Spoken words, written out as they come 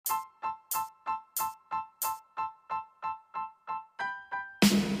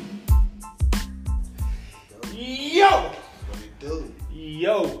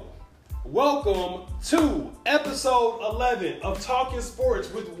Yo, welcome to episode 11 of Talking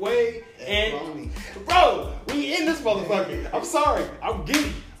Sports with Wade and Croney. Bro, we in this motherfucker. I'm sorry, I'm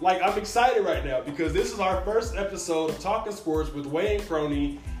giddy. Like, I'm excited right now because this is our first episode of Talking Sports with Wade and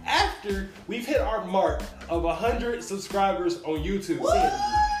Croney after we've hit our mark of 100 subscribers on YouTube.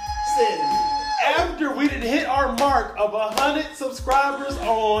 After we didn't hit our mark of 100 subscribers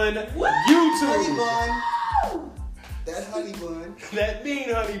on YouTube. Honey bun. That honey bun. That mean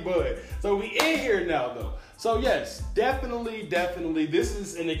honey bun. So we in here now though. So yes, definitely, this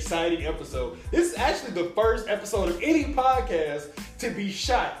is an exciting episode. This is actually the first episode of any podcast to be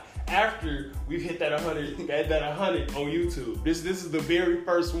shot after we've hit that 100 on YouTube. This is the very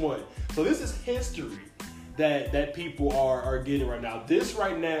first one. So this is history that people are getting right now. This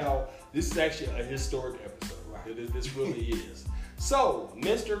is actually a historic episode. Right? This really is. So,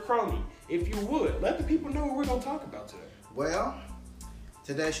 Mr. Croney, if you would, let the people know what we're going to talk about today. Well,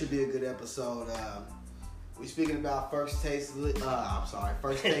 today should be a good episode. We're speaking about first takes list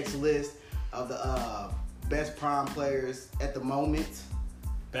of the best prime players at the moment.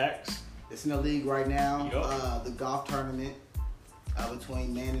 Facts. It's in the league right now. Yep. The golf tournament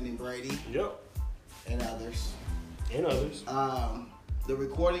between Manning and Brady. Yep. And others. The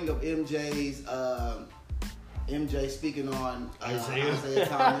recording of MJ speaking on Isaiah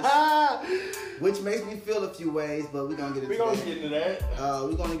Thomas, which makes me feel a few ways, but we're gonna get into that.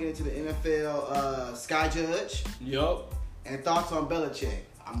 We're gonna get into the NFL Sky Judge. Yup. And thoughts on Belichick.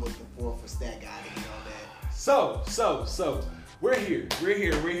 I'm looking forward for Stat Guy to get on that. So we're here.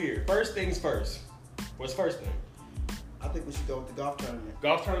 First things first. What's first thing? I think we should go with the golf tournament.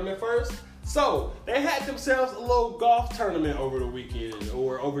 Golf tournament first? So, they had themselves a little golf tournament over the weekend,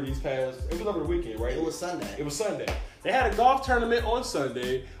 or over these past, it was over the weekend, right? It was Sunday. They had a golf tournament on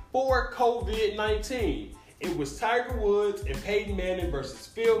Sunday for COVID-19. It was Tiger Woods and Peyton Manning versus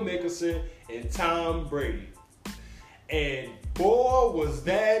Phil Mickelson and Tom Brady. And boy, was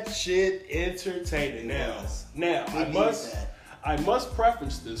that shit entertaining. Now, I must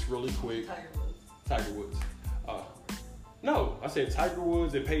preface this really quick. Tiger Woods. No, I said Tiger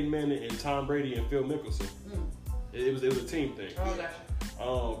Woods and Peyton Manning and Tom Brady and Phil Mickelson. It was a team thing.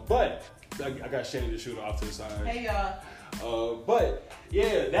 Oh, gotcha. But I got Shane to shoot off to the side. Hey, y'all. But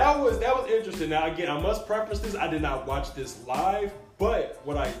yeah, that was interesting. Now again, I must preface this. I did not watch this live, but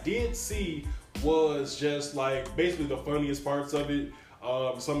what I did see was just like basically the funniest parts of it.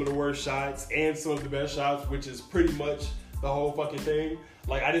 Some of the worst shots and some of the best shots, which is pretty much the whole fucking thing.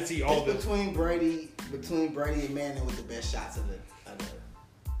 Like I didn't see all the between Brady and Manning with the best shots of the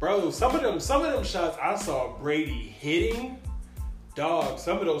Bro, some of them shots I saw Brady hitting. Dog,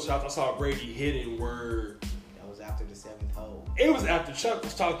 some of those shots I saw Brady hitting were that was after the 7th hole. It was after Chuck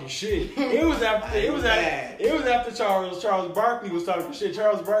was talking shit. It was after Charles Barkley was talking shit.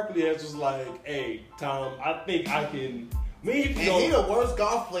 Charles Barkley was like, "Hey, Tom, I think I can." He the worst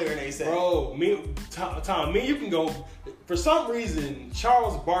golf player, they say. Bro, Tom, you can go. For some reason,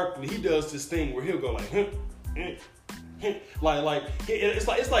 Charles Barkley, he does this thing where he'll go like,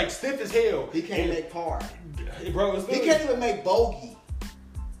 it's like stiff as hell. He can't make par. Bro, he can't even make bogey.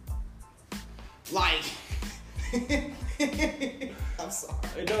 Like, I'm sorry.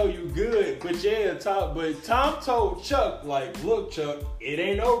 I know you good, but yeah, Tom told Chuck, like, look, Chuck, it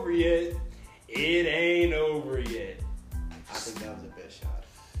ain't over yet. I think that was the best shot.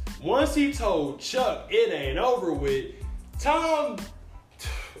 Once he told Chuck it ain't over with, Tom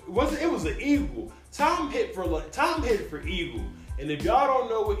it was an eagle. Tom hit for eagle. And if y'all don't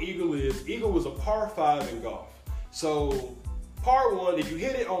know what eagle is, eagle was a par 5 in golf. So par 1, if you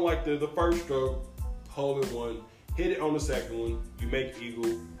hit it on like the first stroke, hole in one, hit it on the second one, you make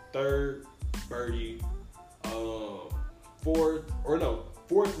eagle, third, birdie, fourth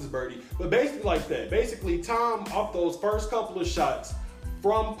is birdie. But basically like that. Basically, Tom, off those first couple of shots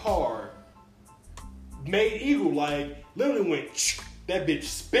from par, made eagle, like, literally went, that bitch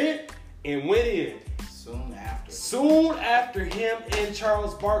spent and went in. Soon after him and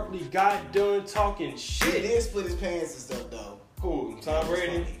Charles Barkley got done talking shit. He did split his pants and stuff, though. Who? Tom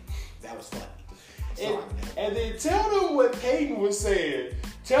Brady? That was funny. And then tell them what Peyton was saying.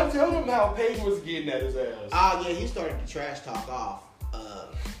 Tell them how Peyton was getting at his ass. Oh, yeah, he started the trash talk off.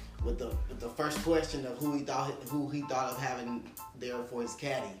 With the first question of who he thought of having there for his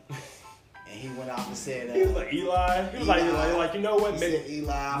caddy, and he went off and said he was like Eli. He was like you know what? Maybe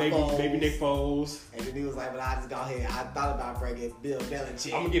Foles. Maybe Nick Foles. And then he was like, but I just go ahead. I thought about bringing Bill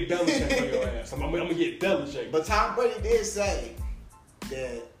Belichick. I'm gonna get Belichick on your ass. I'm gonna get Belichick. But Tom Brady did say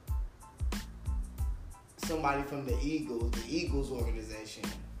that somebody from the Eagles organization,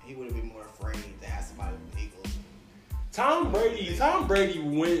 he would have been more afraid to have somebody from the Eagles Tom Brady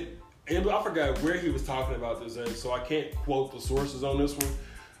went, and I forgot where he was talking about this at, so I can't quote the sources on this one.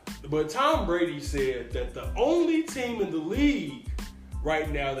 But Tom Brady said that the only team in the league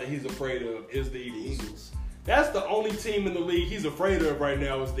right now that he's afraid of is the Eagles. That's the only team in the league he's afraid of right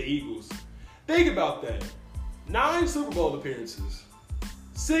now is the Eagles. Think about that. 9 Super Bowl appearances,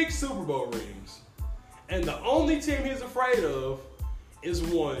 6 Super Bowl rings, and the only team he's afraid of is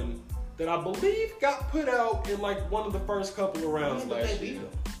one that I believe got put out in like one of the first couple of rounds last year.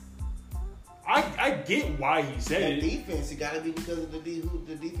 I get why he said that it. Defense, it got to be because of the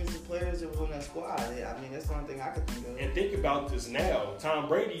defensive players that was on that squad. I mean, that's the only thing I could think of. And think about this now. Tom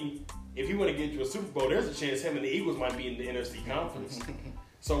Brady, if he want to get to a Super Bowl, there's a chance him and the Eagles might be in the NFC conference.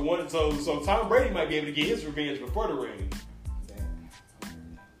 So Tom Brady might be able to get his revenge before the ring.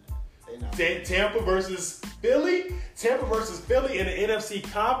 Tampa versus Philly? Tampa versus Philly in the NFC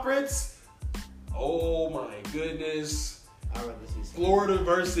conference? Oh my goodness. I'd rather see Florida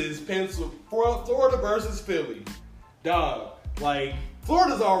versus Florida versus Philly. Dog, like,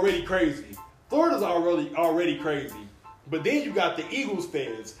 Florida's already crazy. Florida's already crazy. But then you got the Eagles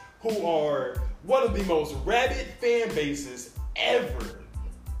fans, who are one of the most rabid fan bases ever.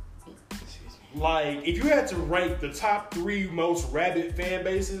 Like, if you had to rank the top 3 most rabid fan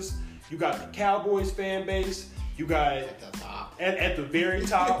bases, you got the Cowboys fan base, you got at the top. At the very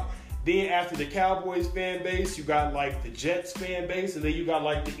top. Then after the Cowboys fan base, you got like the Jets fan base, and then you got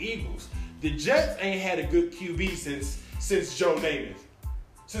like the Eagles. The Jets ain't had a good QB since Joe Namath.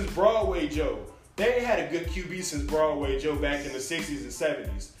 Since Broadway Joe. They ain't had a good QB since Broadway Joe back in the 60s and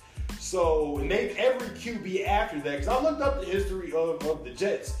 70s. So, and every QB after that, because I looked up the history of the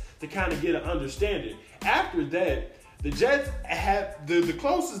Jets to kind of get an understanding. After that, the Jets had, the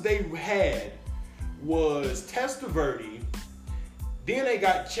closest they had was Testaverde. Then they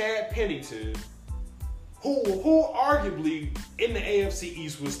got Chad Pennington, who arguably in the AFC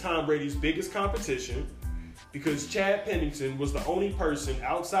East was Tom Brady's biggest competition, because Chad Pennington was the only person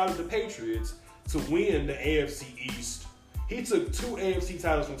outside of the Patriots to win the AFC East. He took 2 AFC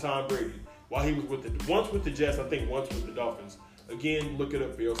titles from Tom Brady while he was once with the Jets, I think once with the Dolphins. Again, look it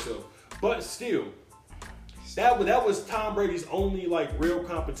up for yourself. But still, that was Tom Brady's only like real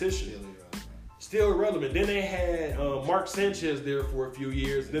competition. Still irrelevant. Then they had Mark Sanchez there for a few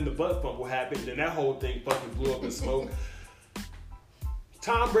years, and then the butt fumble happened, and that whole thing fucking blew up in smoke.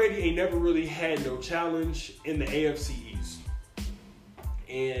 Tom Brady ain't never really had no challenge in the AFC East.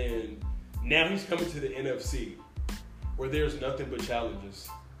 And now he's coming to the NFC, where there's nothing but challenges.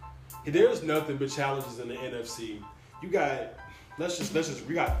 There's nothing but challenges in the NFC. You got,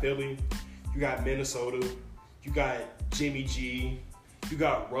 we got Philly, you got Minnesota, you got Jimmy G, you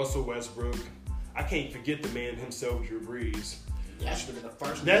got Russell Westbrook. I can't forget the man himself, Drew Brees. That should have been the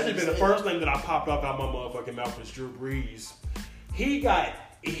first. That should have been the first thing that I popped up out my motherfucking mouth was Drew Brees. He got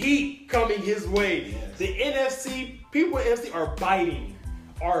heat coming his way. Yes. The NFC, people in NFC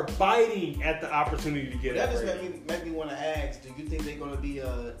are biting at the opportunity to get that. That just make me want to ask, do you think they're going to be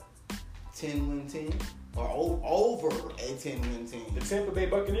a 10-win team? Or over a 10-win team? The Tampa Bay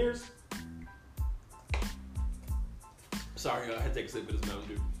Buccaneers? Sorry, I had to take a sip of this Mountain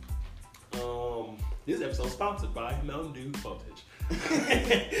Dew. This episode is sponsored by Mountain Dew Voltage.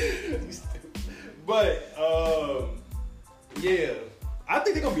 But, yeah. I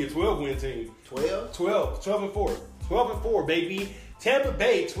think they're going to be a 12-win team. 12? 12-4. 12-4, baby. Tampa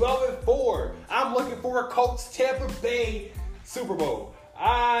Bay, 12-4. I'm looking for a Colts Tampa Bay Super Bowl.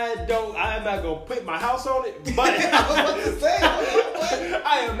 I'm not going to put my house on it, but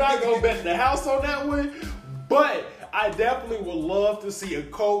I am not going to bet the house on that one, but I definitely would love to see a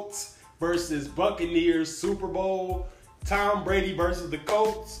Colts versus Buccaneers Super Bowl, Tom Brady versus the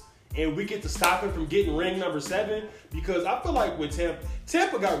Colts, and we get to stop him from getting ring number 7, because I feel like with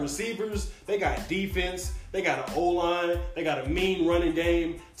Tampa got receivers, they got defense, they got an O-line, they got a mean running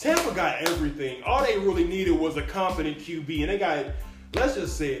game. Tampa got everything. All they really needed was a confident QB, and they got, let's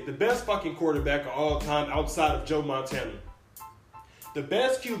just say it, the best fucking quarterback of all time outside of Joe Montana. The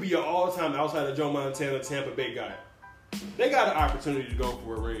best QB of all time outside of Joe Montana, Tampa Bay got. They got an opportunity to go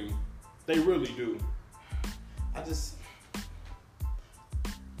for a ring. They really do.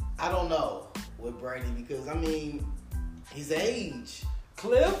 I don't know with Brady, because, I mean, his age.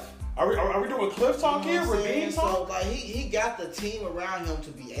 Cliff? Are we doing Cliff talk here? Ravine talk? So, like, he got the team around him to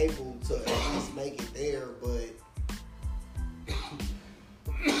be able to at least make it there, but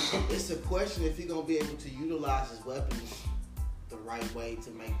it's a question if he's going to be able to utilize his weapons the right way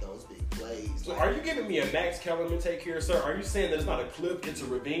to make those big plays. So are you giving me a Max Kellerman take here, sir? Are you saying there's not a cliff, it's a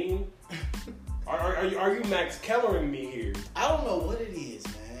ravine? Are you Max Kellering me here? I don't know what it is,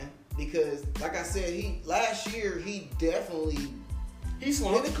 man. because, like I said, last year he definitely He hit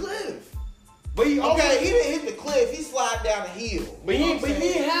slumped. the cliff. But he Okay, also, he didn't hit the cliff. He slid down the hill. But You know he- what but I'm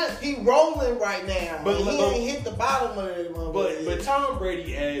he saying? had- he rolling right now. But- But he but- ain't hit the bottom of it. but Tom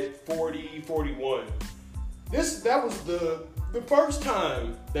Brady at 40, 41. That was the first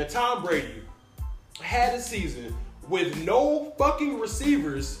time that Tom Brady had a season with no fucking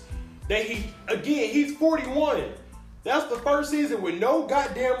receivers. That he's 41. That's the first season with no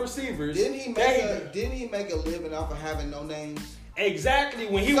goddamn receivers. Didn't he make a living off of having no names? Exactly,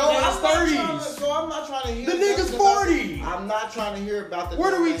 when he was in his 30s. So I'm not trying to hear. The nigga's 40. I'm not trying to hear about the.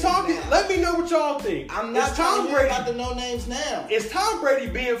 What are we no-names talking? now. Let me know what y'all think. I'm not Is trying Tom to hear Brady about the no names now. Is Tom Brady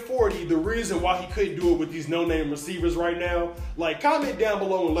being 40 the reason why he couldn't do it with these no-name receivers right now? Like, comment down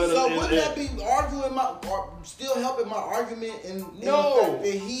below and let us So know. wouldn't that be arguing or still helping my argument in No.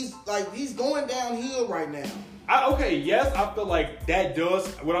 the fact that he's going downhill right now? Yes, I feel like that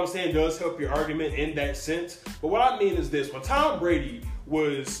what I'm saying does help your argument in that sense. But what I mean is this: when Tom Brady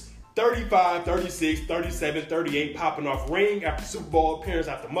was 35, 36, 37, 38, popping off ring after Super Bowl appearance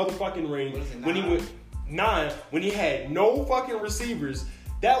after motherfucking ring, What is it, when he went 9, when he had no fucking receivers,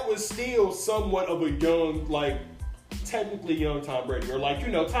 that was still somewhat of a young, like, technically young Tom Brady. Or like,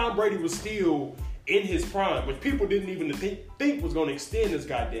 Tom Brady was still in his prime, which people didn't even think was going to extend this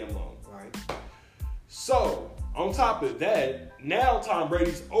goddamn long. Right. So, on top of that, now Tom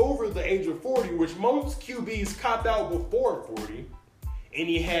Brady's over the age of 40, which most QBs copped out before 40, and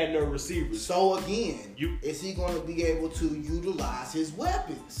he had no receivers. So again, is he going to be able to utilize his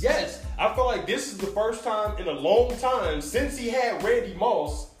weapons? Yes, I feel like this is the first time in a long time since he had Randy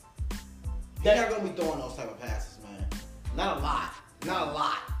Moss. He's not going to be throwing those type of passes, man. Not a lot.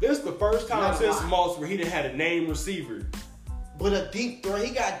 This is the first time Not a since lot. Moss where he didn't have a named receiver. But a deep threat,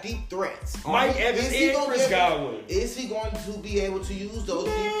 he got deep threats. Mike Evans and Chris Godwin. Is he going to be able to use those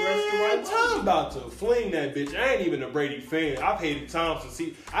deep threats the right way? Tom about to fling that bitch. I ain't even a Brady fan. I've hated Tom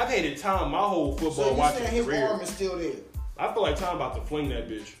my whole football So you watching saying his career. arm is still there? I feel like Tom about to fling that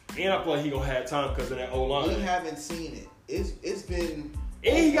bitch. And I feel like he gonna have time because of that O-line. We haven't seen it. It's been.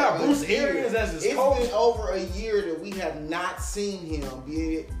 And he got over Bruce a year. Arians as his It's coach. been over a year that we have not seen him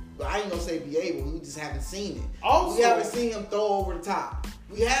be. I ain't gonna say be able. We just haven't seen it. Also- we haven't seen him throw over the top.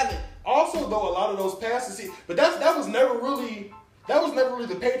 We haven't. Also, though, a lot of those passes, but that was never really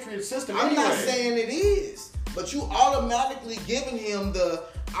the Patriots system. I'm not anyway. saying it is, but you automatically giving him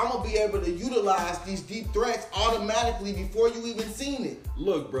I'm gonna be able to utilize these deep threats automatically before you even seen it.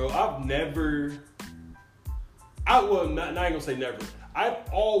 Look, bro, not even gonna say never. I've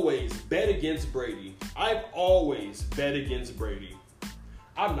always bet against Brady.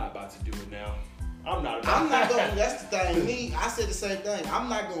 I'm not about to do it now. I'm not going. That's the thing. I said the same thing. I'm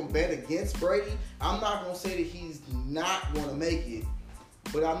not gonna bet against Brady. I'm not gonna say that he's not gonna make it,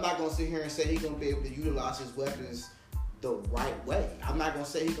 but I'm not gonna sit here and say he's gonna be able to utilize his weapons the right way. I'm not gonna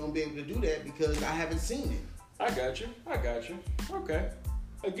say he's gonna be able to do that because I haven't seen it. I got you. Okay.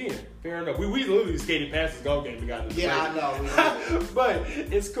 Again, fair enough. We literally skated past this goal game. We got in the Yeah, I know. but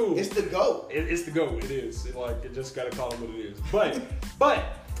it's cool. It's the GOAT. It's the GOAT. It is. It just gotta call him what it is. But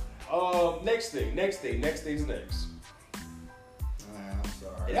next thing's next. I'm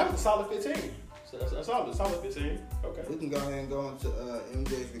sorry. And that was a solid 15. So that's a solid 15. Okay. We can go ahead and go into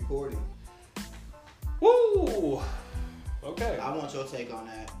MJ's recording. Woo! Okay. I want your take on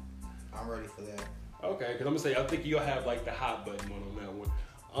that. I'm ready for that. Okay, because I'm gonna say I think you'll have like the hot button one on that one.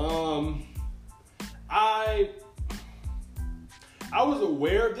 I was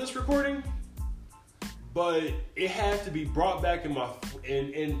aware of this recording, but it had to be brought back it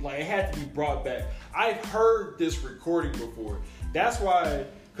had to be brought back. I've heard this recording before. That's why,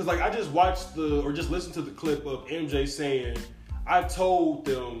 because like I just watched just listened to the clip of MJ saying, I told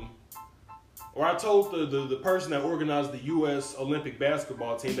the person that organized the U.S. Olympic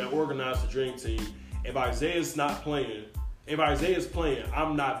basketball team, that organized the Dream Team, if Isaiah's playing,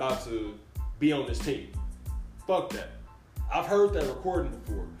 I'm not about to be on this team. Fuck that. I've heard that recording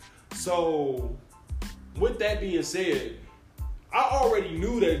before. So, with that being said, I already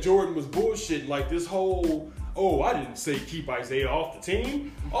knew that Jordan was bullshitting. Like this whole, I didn't say keep Isaiah off the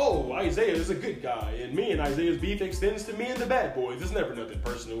team. Isaiah is a good guy. And me and Isaiah's beef extends to me and the bad boys. There's never nothing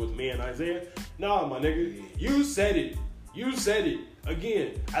personal with me and Isaiah. Nah, my nigga. You said it.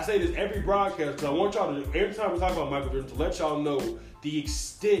 Again, I say this every broadcast because I want y'all to, every time we talk about Michael Jordan, to let y'all know the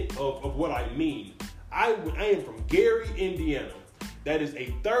extent of what I mean. I am from Gary, Indiana. That is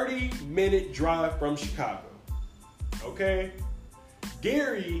a 30-minute drive from Chicago. Okay?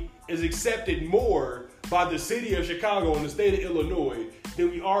 Gary is accepted more by the city of Chicago and the state of Illinois than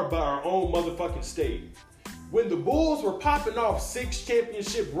we are by our own motherfucking state. when the Bulls were popping off 6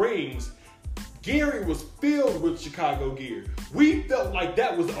 championship rings, Gary was filled with Chicago gear. We felt like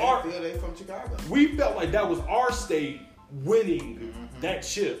that was They from Chicago. We felt like that was our state winning that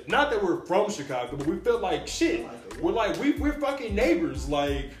chip. Not that we're from Chicago, but we felt like shit. We're fucking neighbors.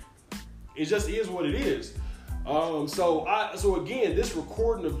 Like, it just is what it is. So again, this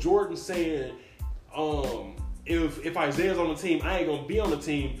recording of Jordan saying, if Isaiah's on the team, I ain't gonna be on the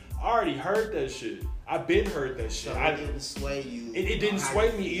team. I already heard that shit. I've been heard that shit. So it didn't sway you. It didn't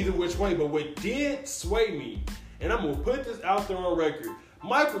sway me either which way, but what did sway me, and I'm gonna put this out there on record.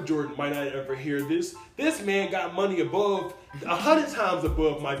 Michael Jordan might not ever hear this. This man got money above 100 times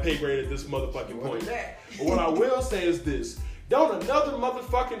above my pay grade at this motherfucking point. But what I will say is this: don't another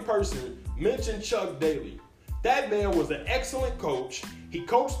motherfucking person mention Chuck Daly. That man was an excellent coach. He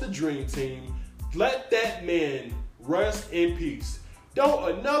coached the dream team. Let that man rest in peace.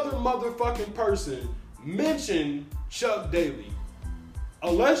 Don't another motherfucking person mention Chuck Daly.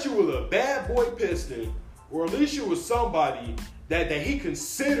 Unless you were a bad boy Piston, or at least you was somebody that he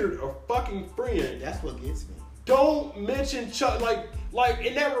considered a fucking friend. That's what gets me. Don't mention Chuck. Like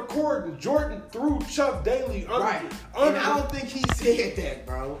in that recording, Jordan threw Chuck Daly under. Right. And I don't think he said that,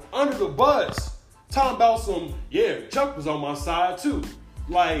 bro. Under the bus. Talking about some, Chuck was on my side too.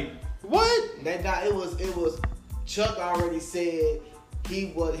 Like, what? It was Chuck already said he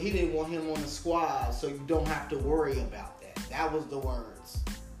didn't want him on the squad, so you don't have to worry about that. That was the words.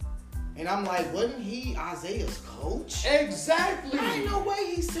 And I'm like, wasn't he Isaiah's coach? Exactly. There ain't no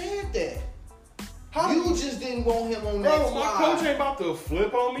way he said that. How you just didn't want him on that Bro, squad. my coach ain't about to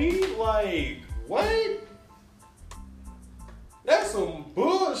flip on me. Like, what? That's some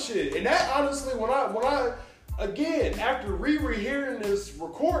bullshit. And that honestly, when I again, after hearing this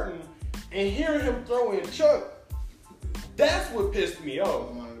recording and hearing him throw in Chuck, that's what pissed me off.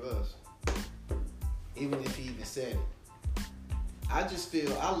 Even if he even said it. I just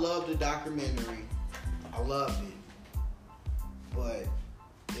feel, I love the documentary. I loved it. But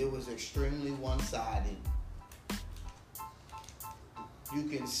it was extremely one-sided. You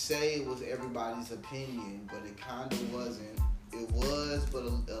can say it was everybody's opinion, but it kind of wasn't. It was, but a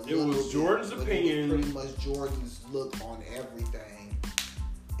little bit. It was Jordan's opinion. It was pretty much Jordan's look on everything.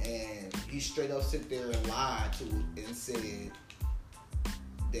 And he straight up sit there and lied to it and said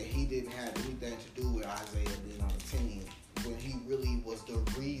that he didn't have anything to do with Isaiah being on the team, when he really was the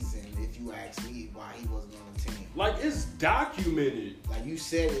reason, if you ask me, why he wasn't on the team. Like, it's documented. Like you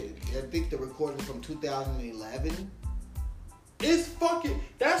said it, I think the recording from 2011. It's fucking,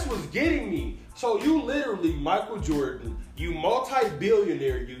 that's what's getting me. So you literally, Michael Jordan, you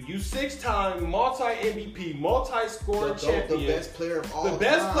multi-billionaire, you 6-time multi-MVP, multi-scoring champion. The best player of all time. The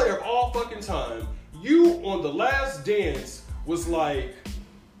best player of all fucking time. You, on The Last Dance, was like,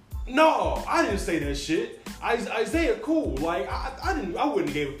 no, I didn't say that shit. Isaiah cool. Like, I wouldn't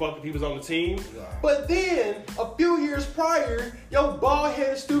have gave a fuck if he was on the team. Right. But then, a few years prior, your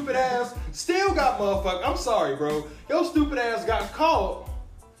bald-headed stupid ass still got motherfucker. I'm sorry, bro. Your stupid ass got caught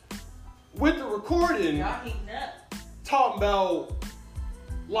with the recording. Y'all heating up. Talking about,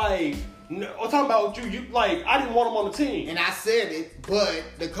 like, talking about you, like, I didn't want him on the team. And I said it, but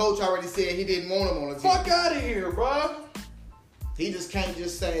the coach already said he didn't want him on the team. Fuck out of here, bro. He just can't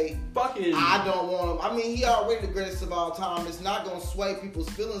just say, fucking, I don't want him. I mean, he already the greatest of all time. It's not going to sway people's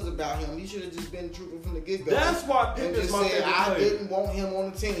feelings about him. He should have just been truthful from the get-go. That's why Pip is my favorite player. I didn't want him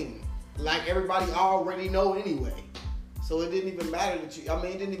on the team. Like everybody already know anyway. So it didn't even matter that you, I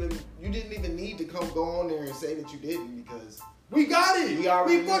mean, you didn't even need to go on there and say that you didn't, because we got it. We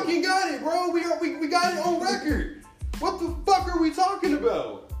fucking knew. Got it, bro. We got it on record. What the fuck are we talking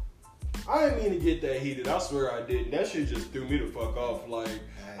about? I didn't mean to get that heated. I swear I didn't. That shit just threw me the fuck off. Like,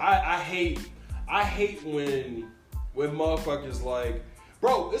 I hate when motherfuckers like,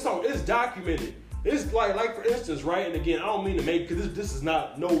 bro, it's documented. It's like for instance, right? And again, I don't mean to make, because this is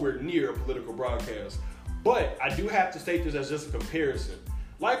not nowhere near a political broadcast, but I do have to state this as just a comparison.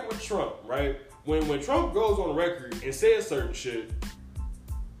 Like with Trump, right? When Trump goes on the record and says certain shit,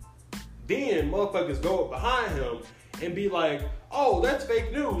 then motherfuckers go up behind him and be like, oh, that's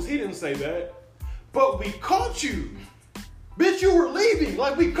fake news. He didn't say that. But we caught you. Bitch, you were leaving.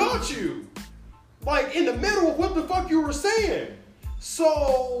 Like, we caught you. Like, in the middle of what the fuck you were saying.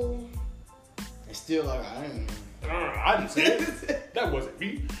 So... It's still like, I didn't say it. That wasn't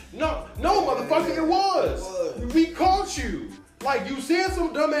me. No, motherfucker, it was. We caught you. Like, you said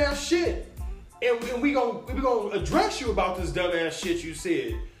some dumbass shit. And we gonna address you about this dumbass shit you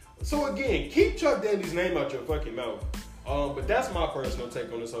said. So again, keep Chuck Daly's name out your fucking mouth. But that's my personal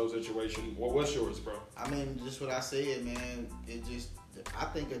take on this whole situation. What's yours, bro? I mean, just what I said, man. It just, I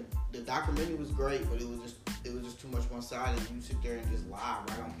think the documentary was great, but it was just too much one sided. You sit there and just lie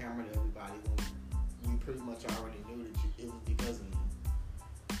right on camera to everybody when you pretty much already knew that it was because of you.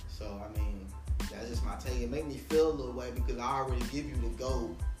 So I mean, that's just my take. It made me feel a little way because I already give you the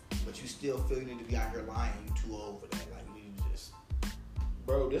go, but you still feel you need to be out here lying. You too old for that. Like you need to just,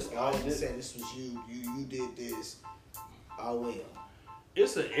 bro. This I didn't say this was you. You did this. Oh well.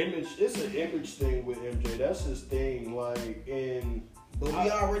 It's an image thing with MJ. That's his thing. Like, but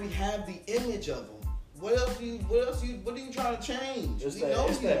we already have the image of him. What are you trying to change? It's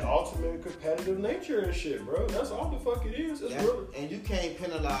that ultimate competitive nature and shit, bro. That's all the fuck it is. And you can't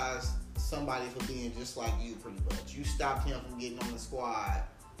penalize somebody for being just like you, pretty much. You stopped him from getting on the squad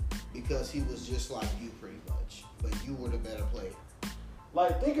because he was just like you, pretty much. But you were the better player.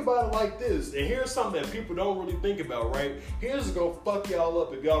 Like, think about it like this, and here's something that people don't really think about, right? Here's gonna fuck y'all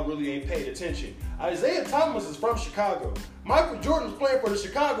up if y'all really ain't paid attention. Isaiah Thomas is from Chicago. Michael Jordan was playing for the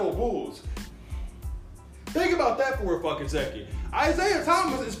Chicago Bulls. Think about that for a fucking second. Isaiah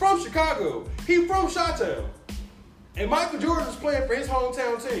Thomas is from Chicago. He from Chi-Town. And Michael Jordan is playing for his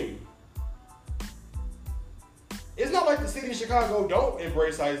hometown team. It's not like the city of Chicago don't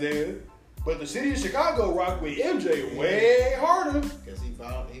embrace Isaiah. But the city of Chicago rock with MJ way harder. Because he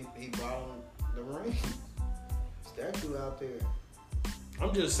bought him the ring. Statue out there.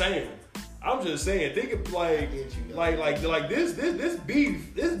 I'm just saying. Think of like this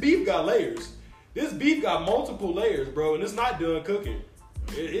beef got layers. This beef got multiple layers, bro, and it's not done cooking.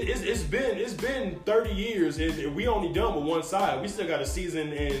 It's been 30 years and we only done with one side. We still got to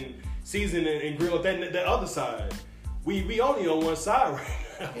season and grill that other side. We only on one side right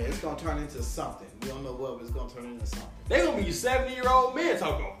now. Yeah, it's gonna turn into something. We don't know what, but it's gonna turn into something. They gonna be 70-year-old men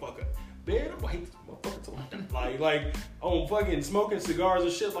talking about fucking man. I'm gonna hate this motherfucker till like that. Like on fucking smoking cigars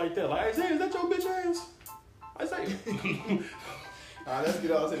and shit like that. Like Isaiah, is that your bitch ass? Isaiah. Alright, let's get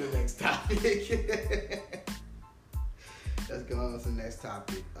on to the next topic. Let's go on to the next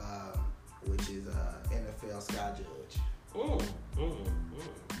topic, which is NFL Sky Judge. Okay.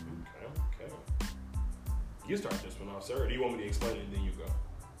 You start this one off, sir. Or do you want me to explain it and then you go?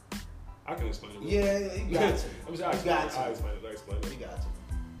 I can explain it. Yeah, you got to. I'm sorry, I'll explain it. You got to.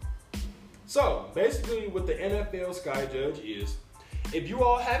 So, basically what the NFL Sky Judge is, if you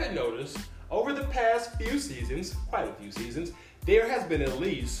all haven't noticed, over the past few seasons, quite a few seasons, there has been at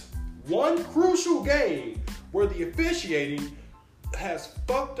least one crucial game where the officiating has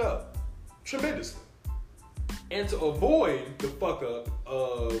fucked up tremendously. And to avoid the fuck up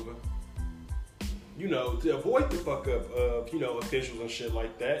of, officials and shit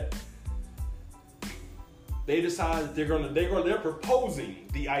like that, they decided they're proposing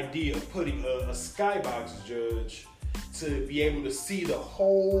the idea of putting a skybox judge to be able to see the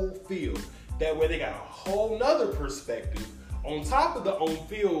whole field. That way they got a whole nother perspective on top of the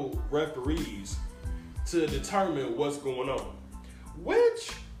on-field referees to determine what's going on.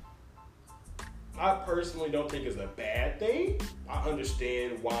 Which I personally don't think is a bad thing. I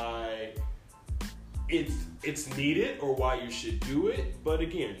understand why it's needed or why you should do it. But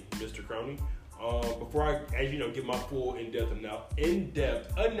again, Mr. Croney, before I give my full in-depth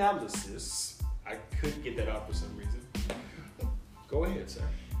analysis, I couldn't get that out for some reason. Go ahead, sir.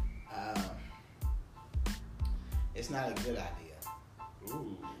 It's not a good idea.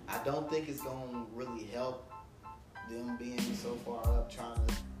 Ooh. I don't think it's gonna really help them being so far up, trying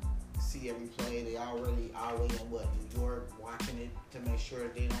to see every play. They already in New York, watching it to make sure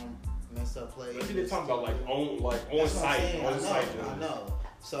that they don't mess up plays. I think they're talking about on site. I know.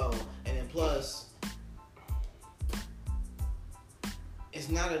 So, and then plus, it's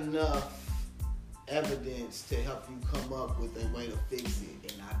not enough evidence to help you come up with a way to fix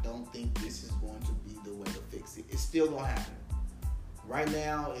it. And I don't think this is going to be the way to fix it. It's still going to happen. Right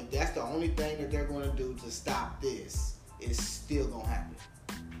now, if that's the only thing that they're going to do to stop this, it's still going to happen.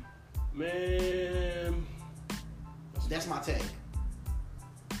 Man. That's my take.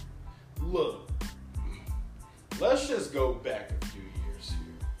 Look, let's just go back a few years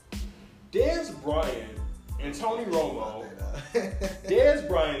here. Dez Bryant and Tony Romo. Dez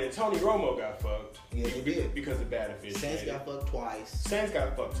Bryant and Tony Romo got fucked. Yeah, they did. Because of bad officiating. Saints got fucked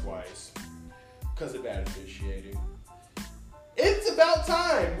twice. Because of bad officiating. It's about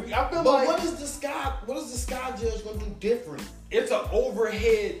time. But what is the Sky Judge gonna do different? It's an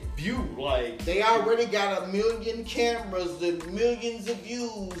overhead view. Like they already got 1 million cameras and millions of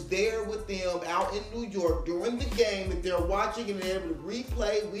views there with them out in New York during the game that they're watching and they're able to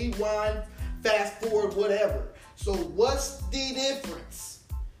replay, rewind, fast forward, whatever. So what's the difference?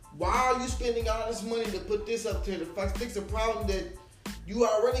 Why are you spending all this money to put this up to fix a problem that You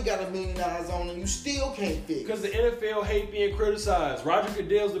already got $1 million on and you still can't fix. Because the NFL hate being criticized. Roger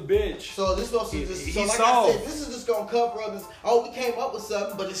Goodell's a bitch. So this was I said, this is just gonna cover up this. Oh, we came up with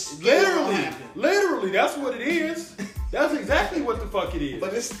something, but it's still gonna happen. Literally, that's what it is. That's exactly what the fuck it is.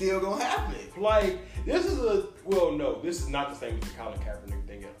 But it's still gonna happen. Like, this is this is not the same with the Colin Kaepernick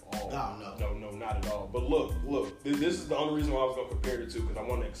thing at all. No, not at all. But look, this is the only reason why I was gonna compare the two, because I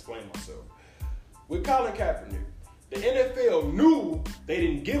want to explain myself. With Colin Kaepernick, the NFL knew they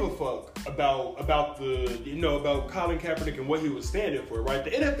didn't give a fuck about Colin Kaepernick and what he was standing for, right?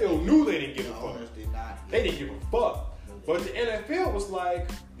 The NFL knew they didn't give a fuck. Owners did not. They didn't give a fuck. But the NFL was like,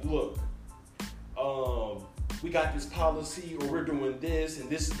 look, we got this policy, or we're doing this, and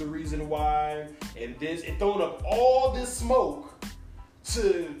this is the reason why, and throwing up all this smoke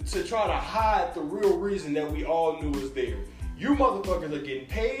to try to hide the real reason that we all knew was there. You motherfuckers are getting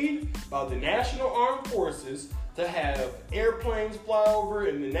paid by the National Armed Forces to have airplanes fly over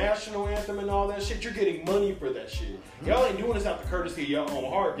and the national anthem and all that shit. You're getting money for that shit. Y'all ain't doing this out the courtesy of your own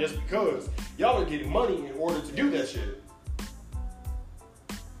heart just because. Y'all are getting money in order to do that shit.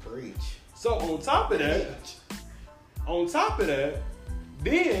 Preach. So on top of that,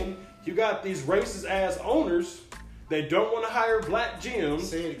 then you got these racist ass owners that don't want to hire black gyms.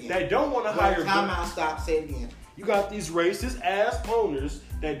 Say it again. That don't want to hire. Time out. Stop. Say it again. You got these racist ass owners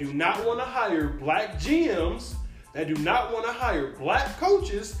that do not want to hire black GMs, that do not want to hire black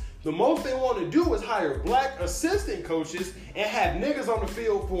coaches. The most they want to do is hire black assistant coaches and have niggas on the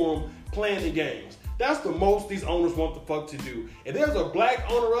field for them playing the games. That's the most these owners want the fuck to do. If there's a black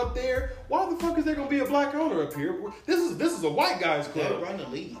owner up there, why the fuck is there gonna be a black owner up here? This is a white guy's club. They run the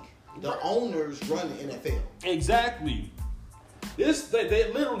league. The owners run the NFL. Exactly.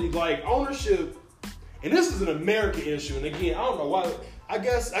 They literally like ownership. And this is an American issue. And again, I don't know why. I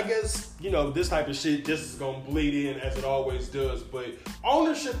guess, this type of shit just is going to bleed in as it always does. But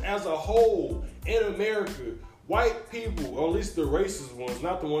ownership as a whole in America, white people, or at least the racist ones,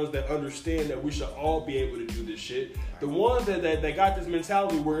 not the ones that understand that we should all be able to do this shit. The ones that got this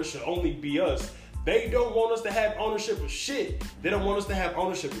mentality where it should only be us. They don't want us to have ownership of shit. They don't want us to have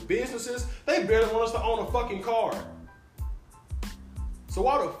ownership of businesses. They barely want us to own a fucking car. So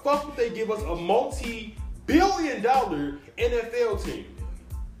why the fuck would they give us a multi-billion-dollar NFL team?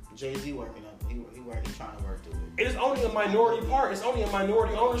 Jay-Z working up. He trying to work through it. It is only a minority part. It's only a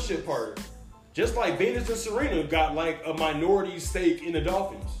minority ownership part. Just like Venus and Serena got like a minority stake in the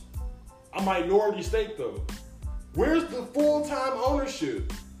Dolphins. A minority stake though. Where's the full-time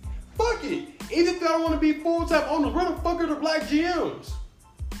ownership? Fuck it. Even if y'all don't want to be full-time owners, where the fuck are the black GMs?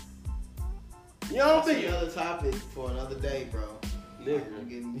 You know what I'm saying? Another topic for another day, bro. Nigga. I'm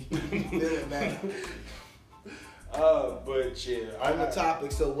getting feeling bad. But yeah. On the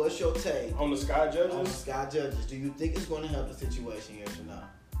topic, so what's your take? On the Sky Judges? On the Sky Judges. Do you think it's going to help the situation, yes or no?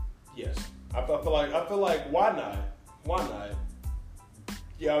 Yes. I feel like why not? Why not?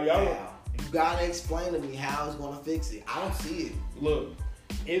 Y'all. You gotta explain to me how it's gonna fix it. I don't see it. Look,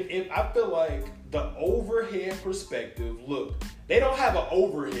 if I feel like the overhead perspective, they don't have an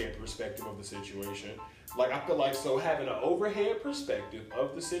overhead perspective of the situation. Like, I feel like having an overhead perspective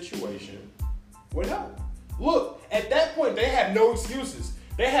of the situation would help. Look, at that point, they have no excuses.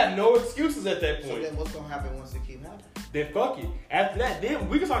 They have no excuses at that point. So then what's going to happen once it keeps happening? Then fuck it. After that, then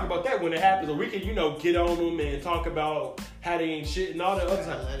we can talk about that when it happens. Or we can, get on them and talk about how they ain't shit and all that other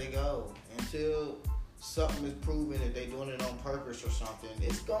stuff. Let it go. Until something is proven that they doing it on purpose or something,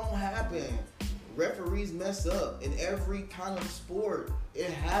 it's going to happen. Referees mess up in every kind of sport. It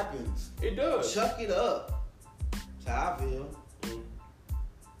happens. It does. Chuck it up. That's how I feel.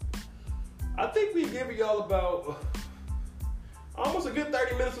 I think we've given y'all about almost a good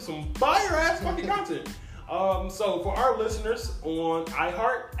 30 minutes of some fire-ass fucking content. So for our listeners on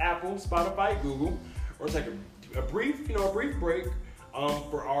iHeart, Apple, Spotify, Google, we're going to take a brief break.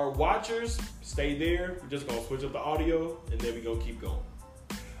 For our watchers, stay there. We're just going to switch up the audio, and then we're going to keep going.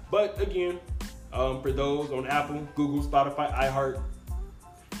 But again, for those on Apple, Google, Spotify, iHeart,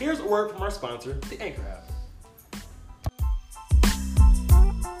 here's a word from our sponsor, the Anchor app.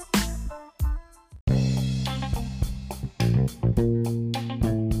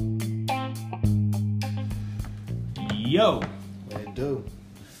 Yo. What it do?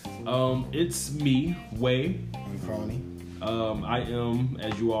 It's me, Way. I'm Croney. I am,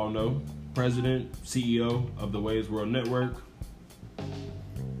 as you all know, President, CEO of the Waves World Network.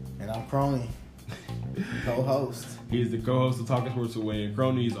 And I'm Croney, co-host. He is the co-host of Talking Sports with Wayne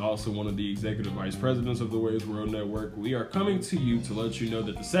Croney. He's also one of the executive vice presidents of the Waves World Network. We are coming to you to let you know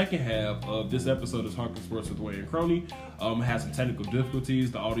that the second half of this episode of Talking Sports with Wayne Croney had some technical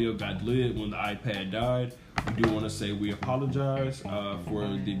difficulties. The audio got delayed when the iPad died. We do want to say we apologize for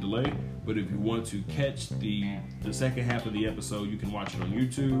the delay, but if you want to catch the second half of the episode, you can watch it on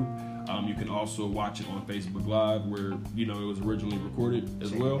YouTube. You can also watch it on Facebook Live, where it was originally recorded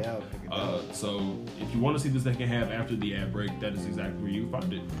as well. So if you want to see the second half after the ad break, that is exactly where you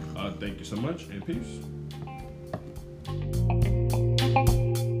find it. Thank you so much, and peace.